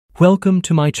Welcome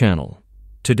to my channel.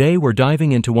 Today we're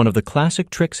diving into one of the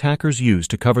classic tricks hackers use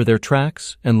to cover their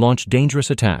tracks and launch dangerous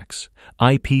attacks: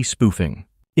 IP spoofing.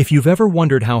 If you've ever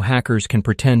wondered how hackers can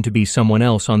pretend to be someone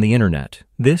else on the internet,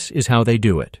 this is how they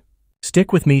do it.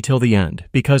 Stick with me till the end,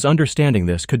 because understanding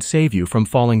this could save you from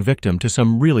falling victim to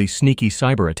some really sneaky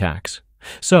cyber attacks.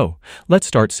 So, let's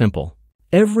start simple.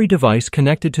 Every device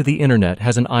connected to the internet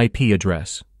has an IP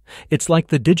address. It's like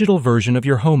the digital version of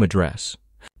your home address.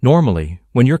 Normally,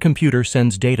 when your computer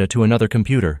sends data to another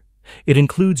computer, it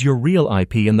includes your real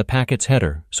IP in the packet's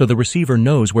header so the receiver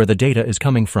knows where the data is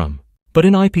coming from. But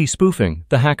in IP spoofing,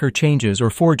 the hacker changes or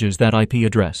forges that IP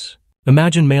address.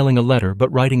 Imagine mailing a letter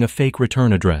but writing a fake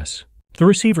return address. The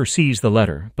receiver sees the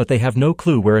letter, but they have no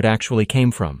clue where it actually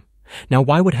came from. Now,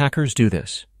 why would hackers do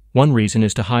this? One reason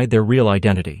is to hide their real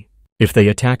identity. If they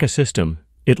attack a system,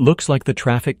 it looks like the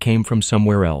traffic came from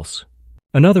somewhere else.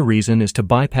 Another reason is to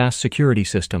bypass security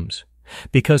systems,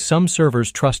 because some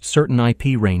servers trust certain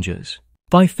IP ranges.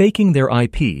 By faking their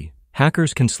IP,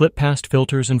 hackers can slip past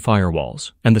filters and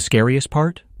firewalls. And the scariest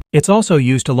part? It's also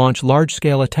used to launch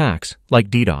large-scale attacks like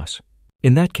DDoS.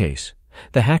 In that case,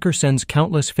 the hacker sends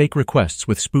countless fake requests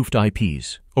with spoofed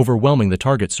IPs, overwhelming the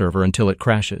target server until it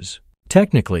crashes.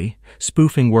 Technically,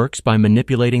 spoofing works by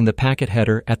manipulating the packet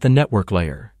header at the network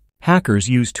layer. Hackers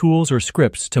use tools or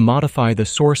scripts to modify the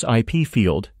source IP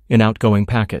field in outgoing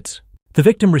packets. The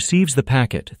victim receives the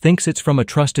packet, thinks it's from a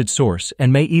trusted source,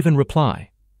 and may even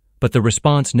reply. But the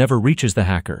response never reaches the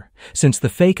hacker, since the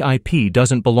fake IP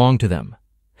doesn't belong to them.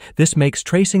 This makes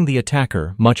tracing the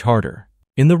attacker much harder.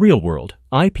 In the real world,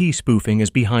 IP spoofing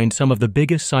is behind some of the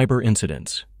biggest cyber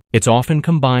incidents. It's often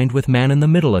combined with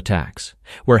man-in-the-middle attacks,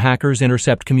 where hackers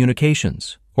intercept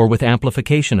communications, or with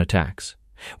amplification attacks,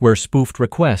 where spoofed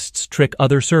requests trick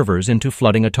other servers into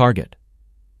flooding a target.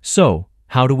 So,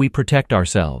 how do we protect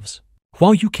ourselves?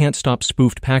 While you can't stop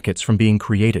spoofed packets from being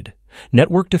created,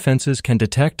 network defenses can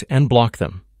detect and block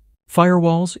them.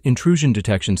 Firewalls, intrusion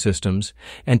detection systems,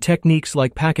 and techniques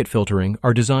like packet filtering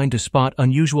are designed to spot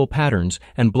unusual patterns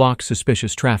and block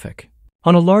suspicious traffic.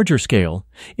 On a larger scale,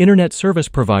 internet service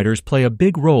providers play a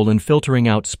big role in filtering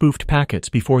out spoofed packets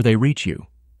before they reach you.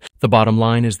 The bottom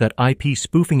line is that IP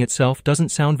spoofing itself doesn't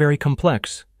sound very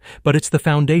complex, but it's the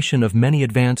foundation of many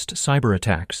advanced cyber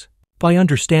attacks. By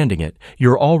understanding it,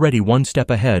 you're already one step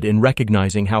ahead in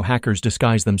recognizing how hackers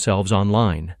disguise themselves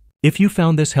online. If you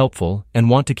found this helpful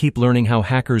and want to keep learning how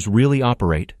hackers really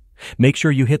operate, make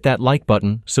sure you hit that like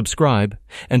button, subscribe,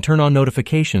 and turn on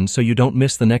notifications so you don't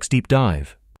miss the next deep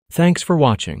dive. Thanks for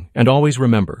watching, and always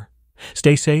remember,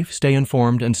 stay safe, stay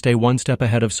informed, and stay one step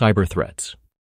ahead of cyber threats.